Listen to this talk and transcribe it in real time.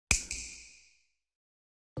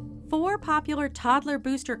4 popular toddler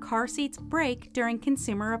booster car seats break during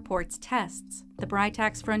Consumer Reports tests: the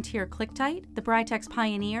Britax Frontier Click-Tight, the Britax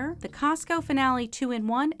Pioneer, the Costco Finale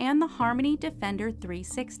 2-in-1, and the Harmony Defender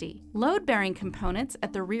 360. Load-bearing components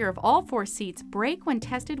at the rear of all 4 seats break when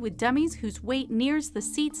tested with dummies whose weight nears the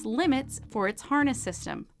seat's limits for its harness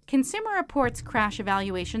system. Consumer Reports crash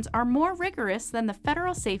evaluations are more rigorous than the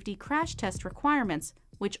federal safety crash test requirements,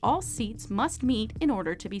 which all seats must meet in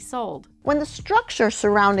order to be sold. When the structure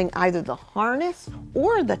surrounding either the harness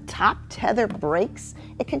or the top tether breaks,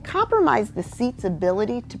 it can compromise the seat's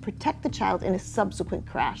ability to protect the child in a subsequent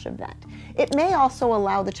crash event. It may also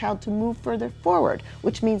allow the child to move further forward,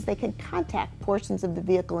 which means they can contact portions of the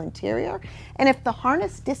vehicle interior, and if the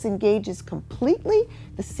harness disengages completely,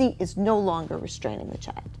 the seat is no longer restraining the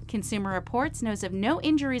child. Consumer Reports knows of no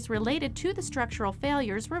injuries related to the structural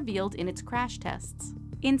failures revealed in its crash tests.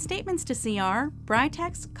 In statements to CR,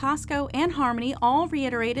 Britax, Costco, and Harmony all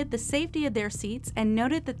reiterated the safety of their seats and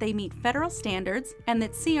noted that they meet federal standards and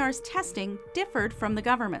that CR's testing differed from the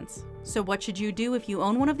government's. So what should you do if you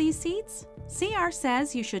own one of these seats? CR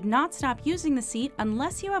says you should not stop using the seat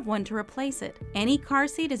unless you have one to replace it. Any car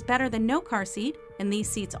seat is better than no car seat, and these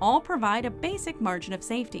seats all provide a basic margin of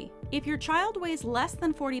safety. If your child weighs less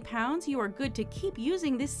than 40 pounds, you are good to keep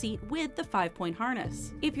using this seat with the 5-point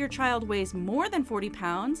harness. If your child weighs more than 40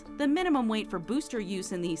 pounds, the minimum weight for booster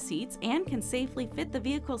use in these seats and can safely fit the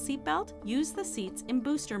vehicle seatbelt, use the seats in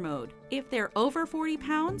booster mode. If they're over 40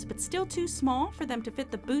 pounds but still too small for them to fit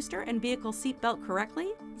the booster and vehicle seatbelt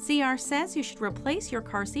correctly, CR says you should replace your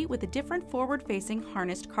car seat with a different forward-facing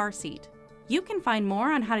harnessed car seat. You can find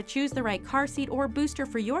more on how to choose the right car seat or booster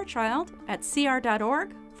for your child at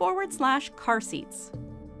cr.org/car seats.